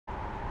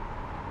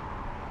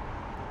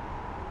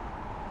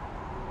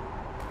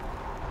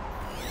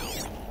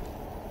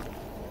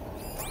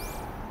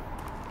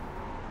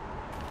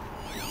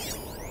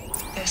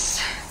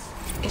This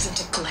isn't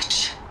a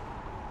glitch.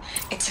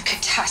 It's a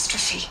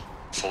catastrophe.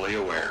 Fully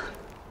aware.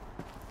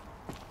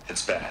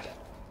 It's bad.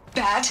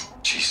 Bad?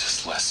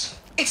 Jesus, Liz.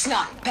 It's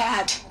not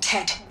bad,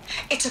 Ted.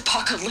 It's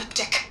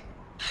apocalyptic.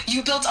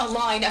 You built a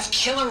line of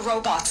killer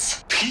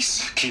robots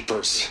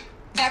Peacekeepers.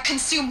 that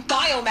consume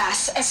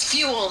biomass as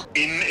fuel,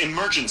 In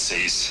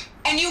emergencies.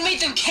 and you made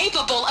them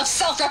capable of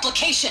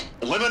self-replication.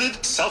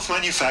 Limited,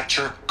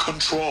 self-manufacture,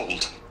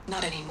 controlled.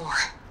 Not anymore.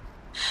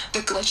 The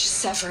glitch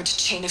severed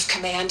chain of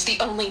command. The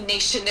only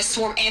nation this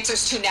swarm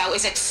answers to now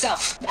is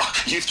itself.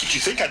 You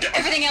think I did?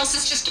 Everything else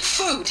is just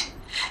food.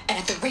 And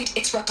at the rate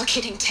it's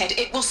replicating, Ted,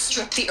 it will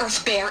strip the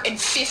Earth bare in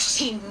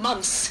 15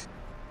 months.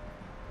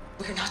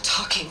 We're not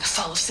talking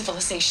fall of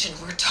civilization.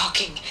 We're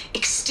talking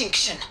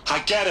extinction. I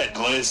get it,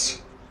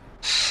 Liz.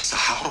 So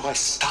how do I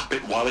stop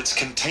it while it's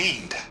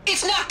contained?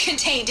 It's not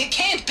contained. It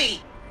can't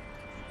be.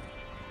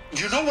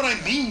 You know what I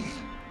mean?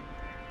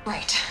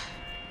 Right.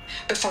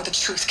 Before the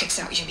truth gets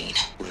out, you mean?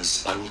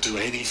 Liz, I will do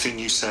anything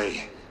you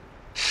say.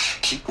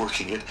 Keep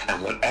working it,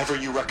 and whatever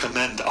you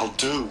recommend, I'll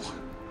do.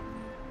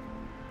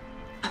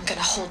 I'm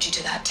gonna hold you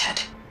to that,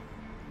 Ted.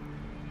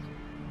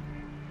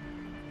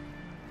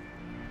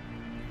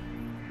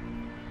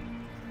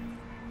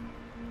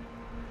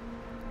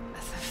 The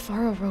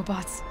Faro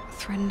robots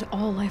threatened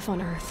all life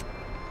on Earth.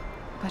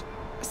 But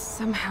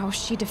somehow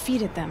she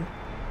defeated them.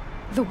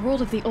 The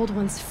world of the Old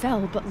Ones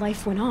fell, but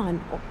life went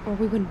on, or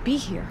we wouldn't be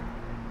here.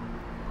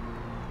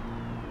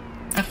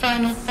 A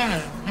final Faro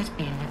has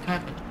been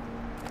recovered.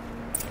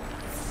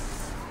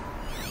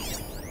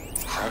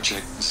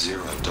 Project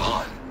Zero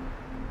Dawn.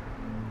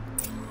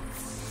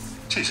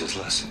 Jesus,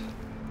 Liz.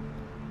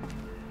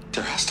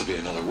 There has to be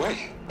another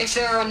way. If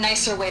there were a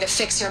nicer way to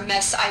fix your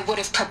mess, I would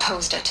have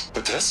proposed it.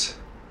 But this?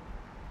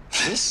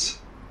 This?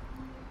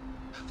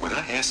 When I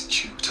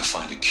asked you to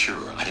find a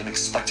cure, I didn't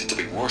expect it to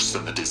be worse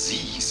than the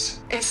disease.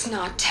 It's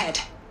not, Ted.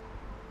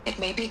 It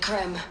may be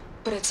grim,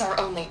 but it's our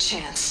only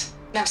chance.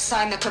 Now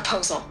sign the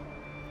proposal.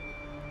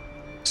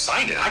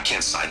 Sign it? I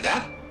can't sign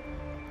that.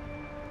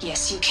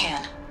 Yes, you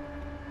can.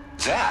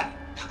 That?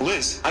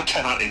 Liz, I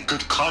cannot in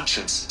good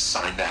conscience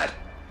sign that.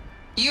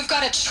 You've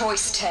got a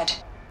choice, Ted.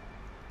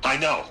 I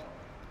know.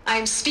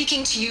 I'm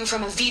speaking to you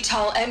from a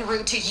VTOL en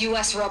route to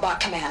U.S. Robot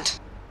Command.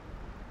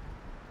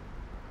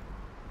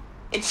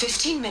 In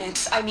 15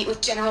 minutes, I meet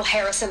with General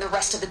Harris and the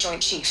rest of the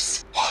Joint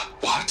Chiefs.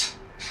 What?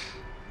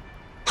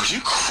 Are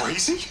you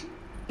crazy?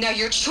 Now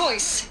your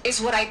choice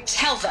is what I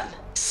tell them.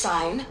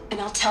 Sign,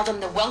 and I'll tell them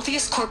the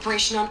wealthiest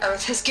corporation on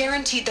Earth has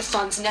guaranteed the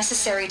funds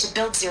necessary to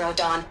build Zero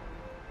Dawn.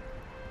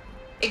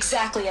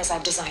 Exactly as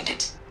I've designed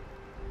it.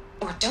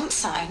 Or don't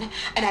sign,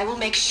 and I will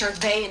make sure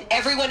they and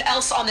everyone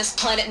else on this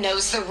planet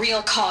knows the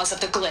real cause of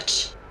the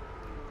glitch.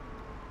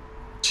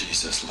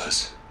 Jesus,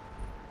 Liz.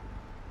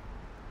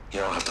 You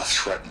don't have to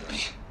threaten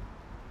me.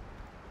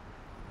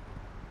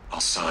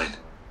 I'll sign.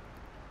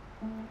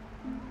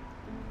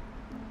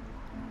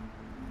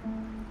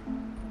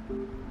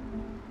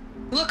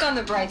 Look on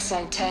the bright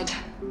side, Ted.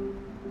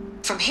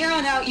 From here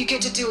on out, you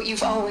get to do what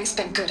you've always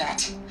been good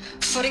at.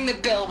 Footing the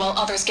bill while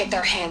others get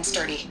their hands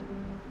dirty.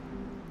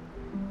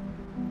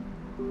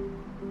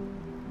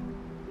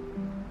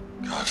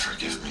 God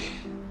forgive me.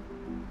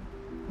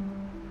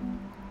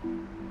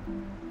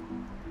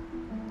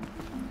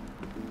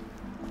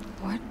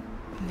 What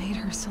made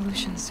her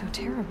solution so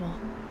terrible?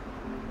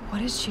 What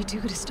did she do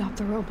to stop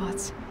the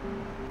robots?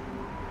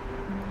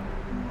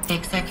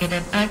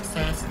 Executive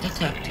access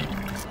detected.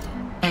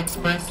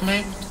 Express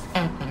lift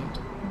opened.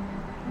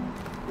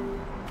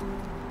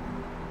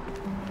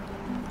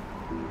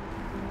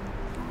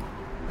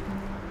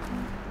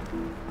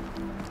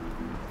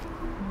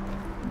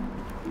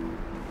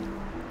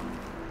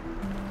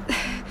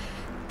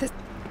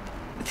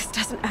 This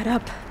doesn't add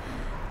up.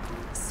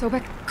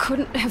 Sobek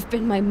couldn't have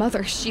been my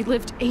mother. She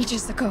lived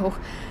ages ago.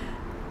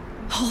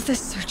 All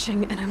this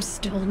searching, and I'm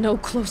still no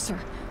closer.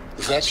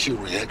 That's your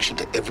reaction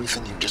to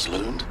everything you just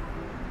learned?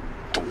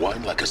 To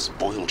whine like a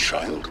spoiled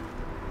child?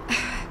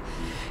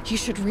 You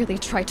should really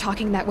try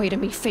talking that way to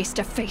me face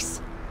to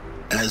face.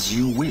 As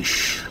you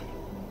wish.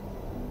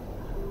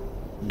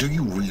 Do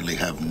you really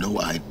have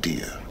no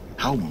idea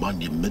how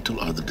monumental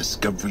are the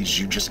discoveries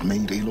you just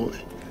made, Aloy?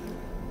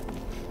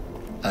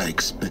 I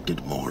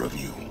expected more of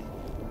you.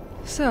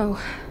 So,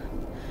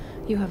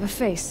 you have a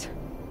face.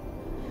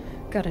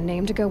 Got a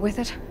name to go with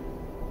it?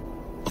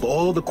 Of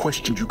all the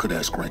questions you could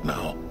ask right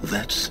now,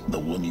 that's the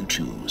one you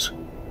choose.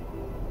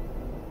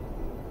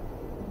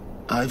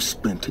 I've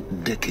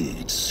spent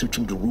decades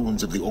searching the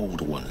ruins of the old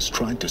ones,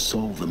 trying to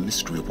solve the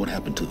mystery of what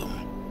happened to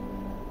them.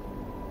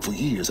 For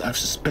years, I've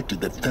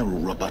suspected that Faro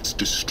robots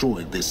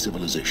destroyed their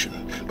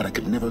civilization, but I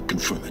could never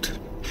confirm it.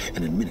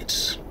 And in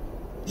minutes,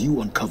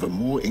 you uncover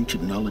more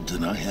ancient knowledge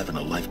than I have in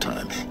a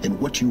lifetime, and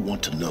what you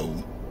want to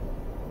know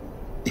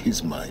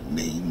is my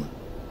name.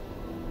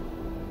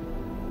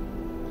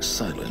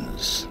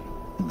 Silence.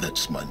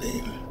 That's my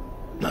name.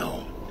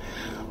 Now,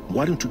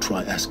 why don't you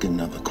try asking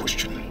another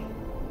question?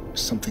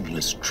 Something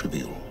less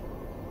trivial.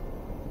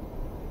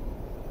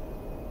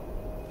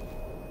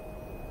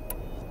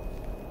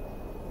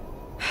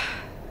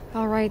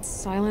 right,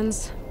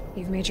 Silence.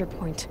 You've made your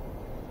point.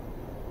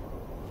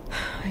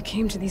 I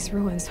came to these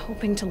ruins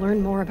hoping to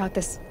learn more about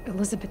this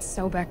Elizabeth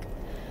Sobek.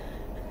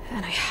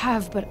 And I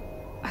have, but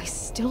I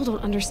still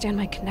don't understand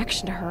my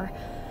connection to her.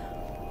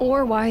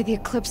 Or why the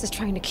Eclipse is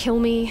trying to kill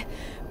me.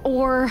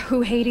 Or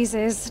who Hades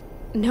is.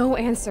 No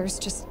answers,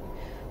 just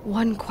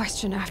one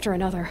question after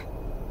another.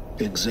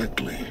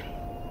 Exactly.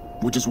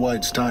 Which is why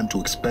it's time to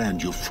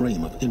expand your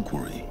frame of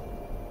inquiry.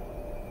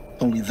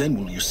 Only then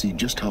will you see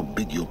just how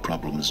big your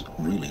problems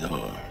really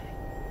are.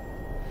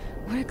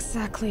 What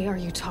exactly are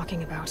you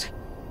talking about?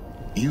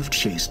 You've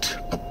chased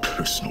a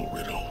personal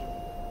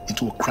riddle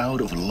into a crowd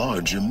of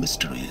larger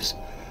mysteries.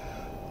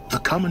 The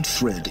common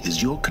thread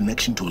is your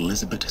connection to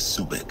Elizabeth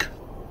Sobek.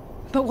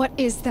 But what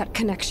is that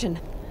connection?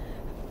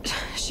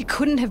 She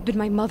couldn't have been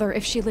my mother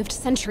if she lived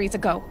centuries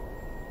ago.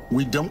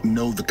 We don't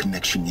know the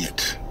connection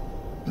yet.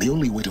 The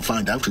only way to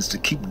find out is to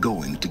keep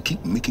going, to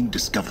keep making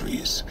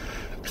discoveries.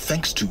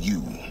 Thanks to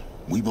you,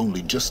 we've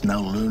only just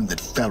now learned that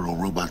Pharaoh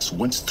robots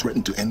once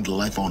threatened to end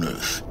life on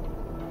Earth.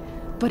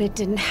 But it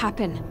didn't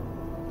happen.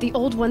 The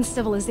Old One's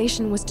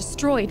civilization was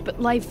destroyed, but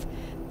life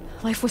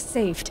was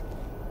saved.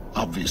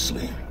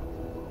 Obviously.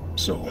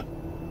 So,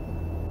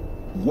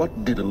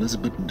 what did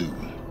Elizabeth do?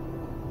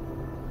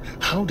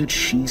 How did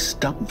she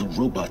stop the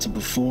robots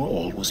before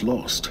all was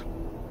lost?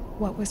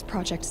 What was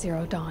Project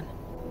Zero Dawn?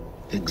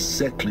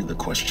 Exactly the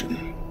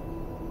question.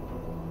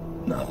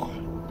 Now,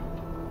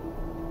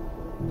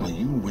 are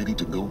you ready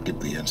to go get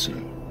the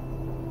answer?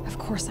 Of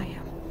course I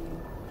am.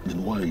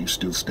 Then why are you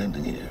still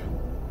standing here?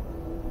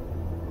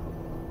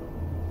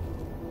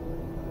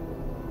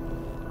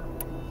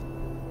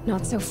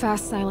 Not so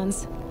fast,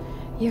 Silence.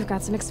 You've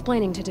got some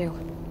explaining to do.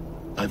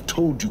 I've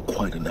told you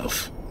quite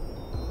enough.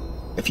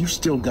 If you've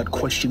still got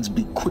questions,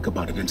 be quick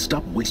about it and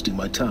stop wasting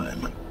my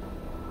time.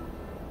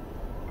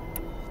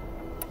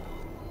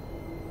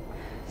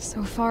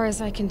 So far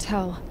as I can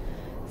tell,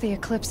 the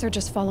Eclipse are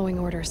just following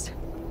orders.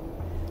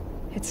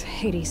 It's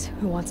Hades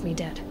who wants me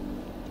dead.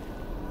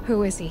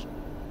 Who is he?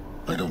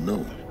 I don't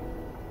know.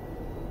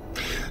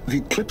 The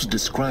Eclipse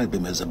describe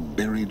him as a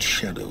buried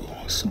shadow,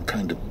 some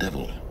kind of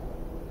devil.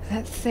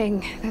 That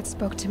thing that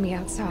spoke to me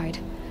outside,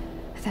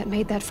 that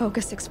made that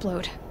focus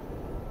explode.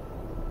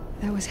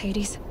 That was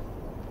Hades?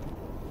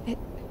 It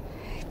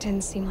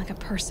didn't seem like a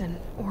person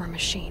or a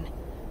machine.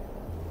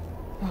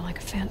 More like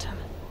a phantom.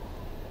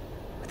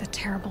 With a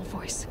terrible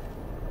voice.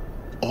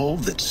 All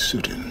that's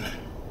certain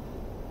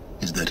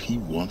is that he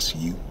wants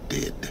you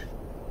dead.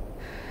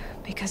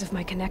 Because of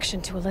my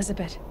connection to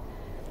Elizabeth.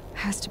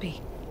 Has to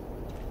be.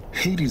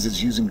 Hades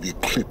is using the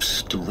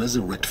Eclipse to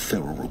resurrect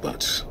Pharaoh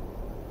robots.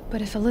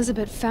 But if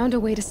Elizabeth found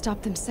a way to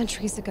stop them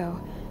centuries ago,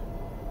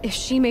 if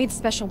she made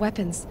special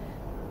weapons,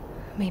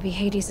 maybe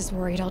Hades is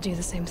worried I'll do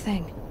the same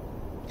thing.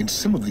 In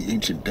some of the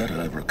ancient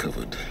data I've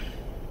recovered,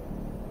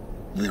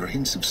 there are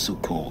hints of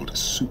so-called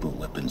super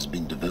weapons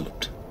being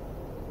developed.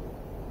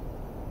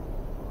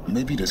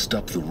 Maybe to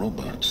stop the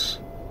robots,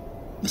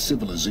 the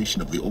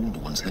civilization of the old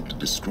ones had to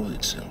destroy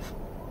itself.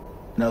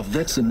 Now if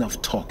that's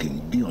enough talking,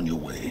 be on your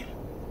way.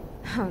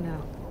 Oh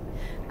no.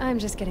 I'm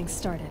just getting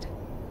started.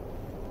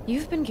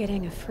 You've been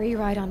getting a free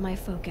ride on my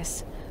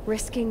focus,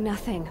 risking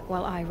nothing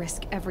while I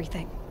risk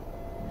everything.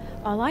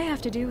 All I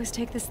have to do is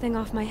take this thing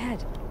off my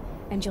head,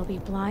 and you'll be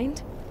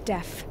blind,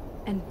 deaf,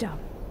 and dumb.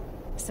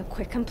 So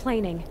quit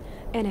complaining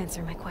and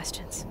answer my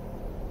questions.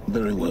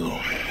 Very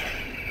well.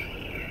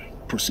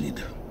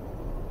 Proceed.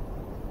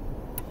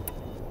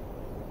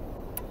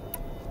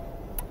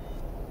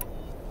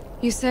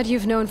 You said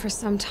you've known for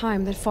some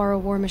time that Pharaoh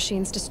war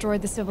machines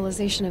destroyed the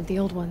civilization of the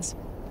Old Ones.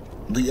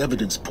 The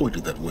evidence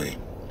pointed that way.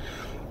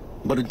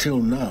 But until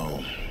now,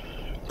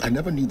 I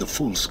never knew the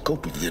full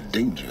scope of their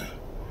danger.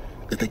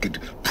 That they could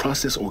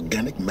process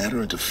organic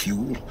matter into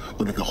fuel,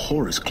 or that the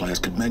Horus class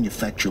could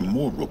manufacture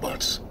more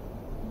robots.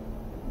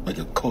 Like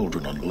a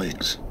cauldron on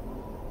legs.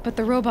 But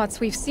the robots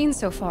we've seen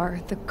so far,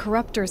 the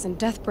Corruptors and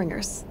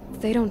Deathbringers,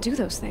 they don't do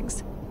those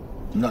things.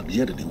 Not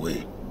yet,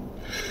 anyway.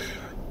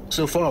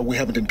 So far, we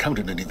haven't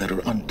encountered any that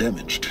are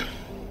undamaged.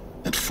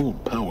 At full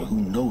power, who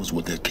knows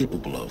what they're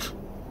capable of?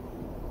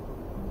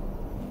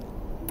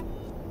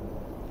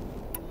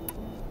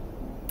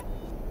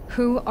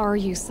 Who are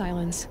you,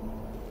 Silence?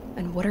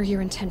 And what are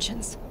your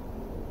intentions?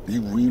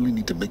 You really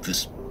need to make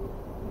this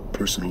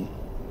personal?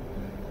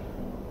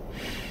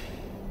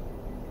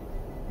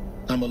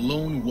 I'm a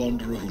lone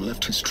wanderer who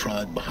left his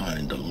tribe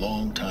behind a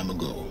long time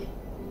ago.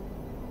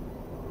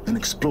 An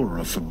explorer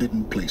of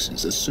forbidden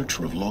places, a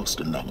searcher of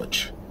lost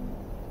knowledge.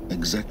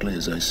 Exactly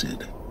as I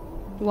said.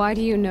 Why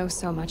do you know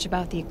so much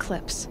about the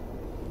Eclipse?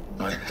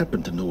 I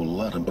happen to know a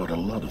lot about a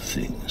lot of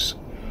things.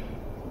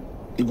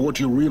 If what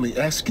you're really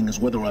asking is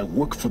whether I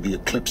work for the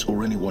Eclipse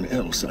or anyone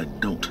else, I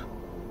don't.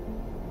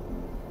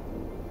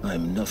 I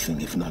am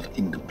nothing if not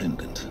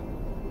independent.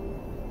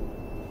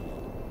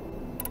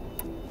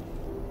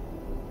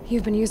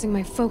 You've been using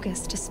my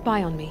focus to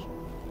spy on me.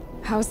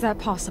 How's that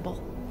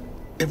possible?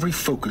 Every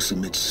focus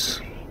emits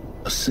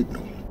a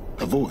signal,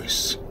 a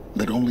voice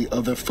that only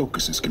other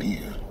focuses can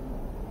hear.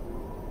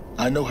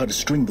 I know how to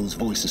string those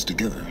voices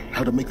together,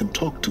 how to make them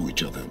talk to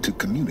each other, to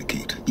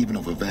communicate, even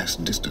over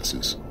vast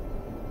distances.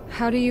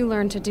 How do you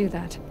learn to do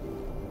that?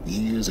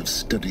 Years of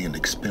study and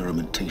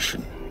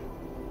experimentation.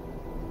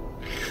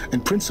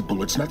 In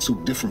principle, it's not so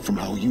different from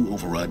how you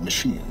override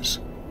machines.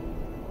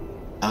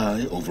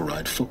 I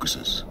override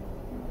focuses.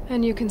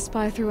 And you can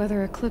spy through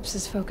other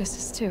Eclipse's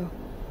focuses too.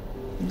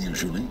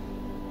 Usually.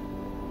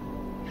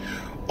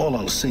 All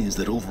I'll say is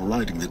that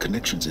overriding the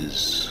connections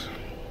is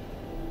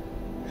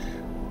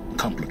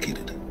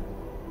complicated.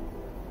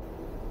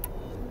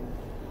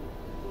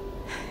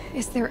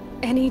 Is there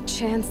any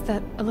chance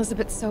that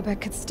Elizabeth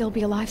Sobek could still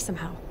be alive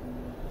somehow?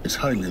 It's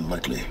highly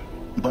unlikely,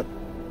 but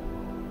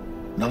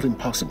not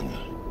impossible.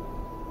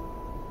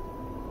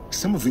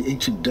 Some of the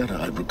ancient data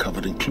I've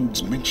recovered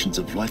includes mentions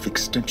of life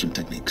extension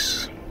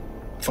techniques.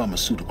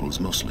 Pharmaceuticals,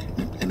 mostly,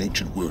 an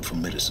ancient word for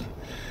medicine.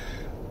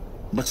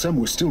 But some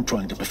were still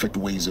trying to perfect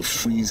ways of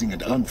freezing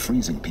and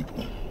unfreezing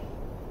people.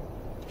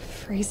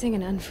 Freezing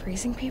and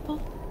unfreezing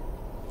people?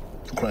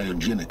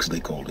 Cryogenics, they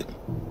called it.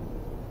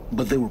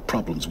 But there were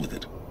problems with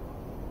it.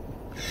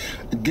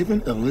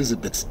 Given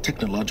Elizabeth's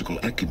technological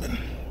acumen,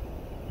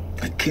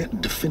 I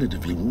can't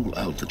definitively rule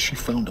out that she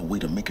found a way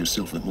to make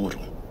herself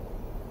immortal.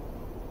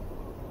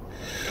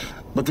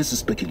 But this is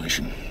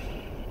speculation.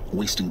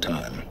 Wasting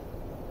time.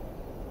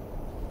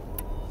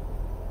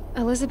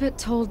 Elizabeth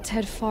told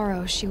Ted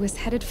Faro she was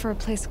headed for a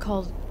place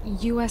called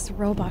U.S.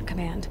 Robot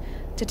Command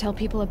to tell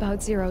people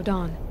about Zero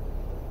Dawn.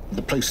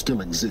 The place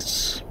still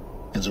exists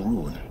as a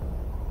ruin.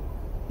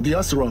 The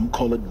Oseram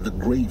call it the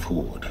Grave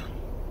Horde.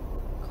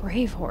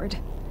 Grave Horde?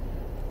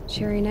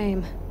 Cheery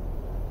name.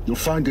 You'll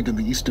find it in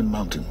the Eastern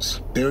Mountains,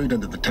 buried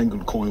under the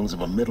tangled coils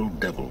of a metal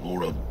devil,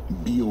 or a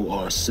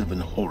BOR-7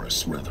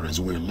 Horus, rather,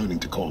 as we're learning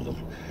to call them.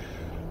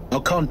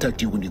 I'll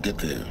contact you when you get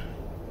there.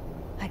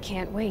 I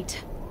can't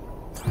wait.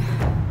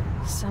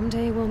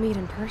 Someday we'll meet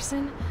in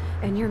person,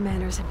 and your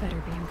manners had better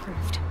be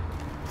improved.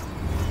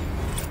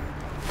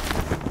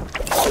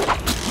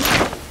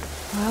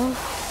 Well,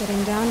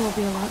 getting down will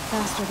be a lot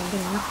faster than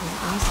getting up here,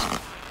 at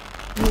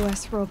least.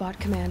 U.S. Robot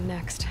Command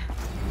next.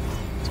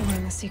 To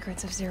learn the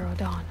secrets of Zero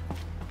Dawn.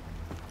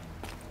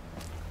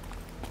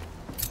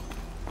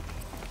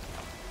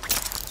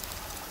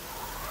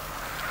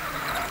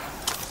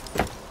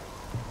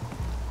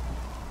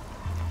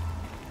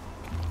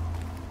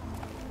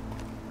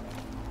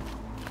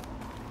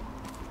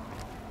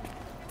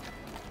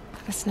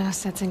 The snow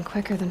sets in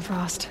quicker than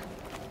frost.